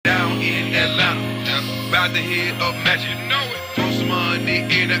about to hit up match, you know it. Throw some money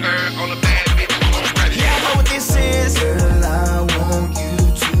in the air, all the bad bitches on the Yeah, I know what this is. Girl, I want you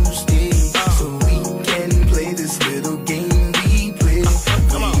to stay so we can play this little game we play.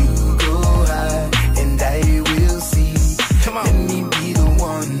 Come on. You go high and I will see. Come on. Let me be the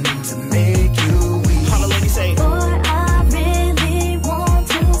one to make you weak. Holla, lady, say. Boy, I really want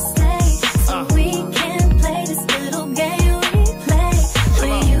to stay so we can play this little game we play.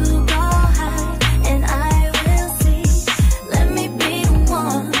 When you go high and I will see. Let me be the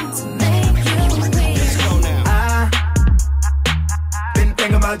one to make you weak. Let's go now. Been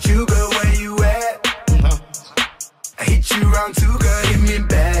thinking about you, girl, where you at? I hit you round two, girl, hit me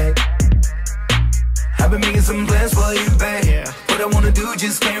back. I've been making some plans for you, babe. Yeah. What I wanna do,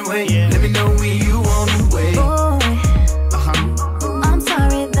 just can't wait. Yeah. Let me know when you on the way. Boy, I'm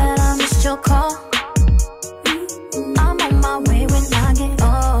sorry that I missed your call. I'm on my way when I get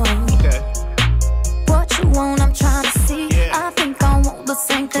home. Okay. What you want, I'm trying to see. Yeah. I think I want the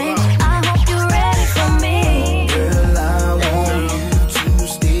same thing. I hope you're ready for me. Girl, I want you to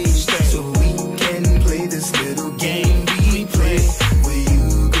stay so we can play this little game we play. Where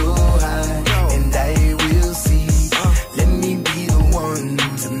you go high and I will see. Let me be the one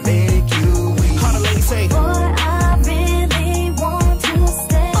to make you weak. Holla, lady, say. Boy, I really want to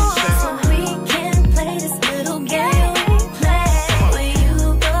stay so we can play this little game we play. Where you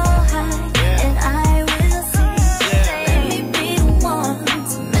go high and I will see. Let me be the one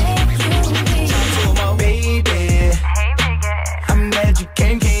to make you weak. Baby, I'm glad you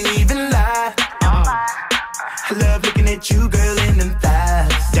came, can't even lie. I love looking at you, girl, in them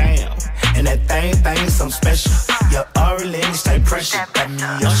thighs. Damn. And that thing, something special. Your aura lens type pressure. Got me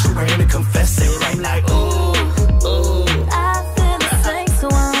ushering to confess it. I'm like, ooh, ooh. I feel the same, so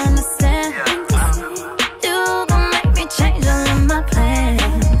I understand. You gon' make me change all of my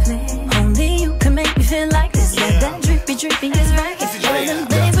plans. Only you can make me feel like this. Yeah. That drippy is right. And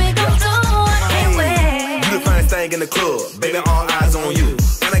baby, we gon' do what I can't wait. You the finest thing in the club, baby, all eyes on you.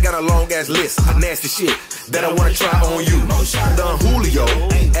 And I got a long ass list of nasty shit that I wanna try on you. Don Julio,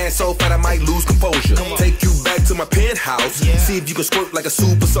 ass so fat I might lose composure. Take you back to my penthouse, see if you can squirt like a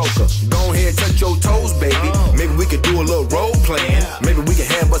super soaker. Go ahead, touch your toes, baby. Maybe we could do a little role playing. Maybe we can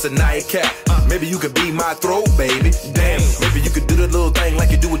have us a nightcap. Maybe you could be my throat, baby. Damn, maybe you could do the little thing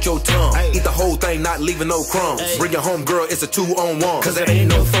like you do with your tongue. Eat the whole thing, not leaving no crumbs. Bring your home, girl, it's a 2-on-1. Cause it ain't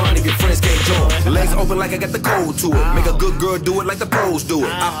no fun if your friends can't join. Legs open like I got the code to it. Make a good girl do it like the pros do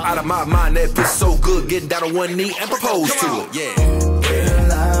it. Out of my mind, that pussy so good. Get down on one knee and propose to it, yeah.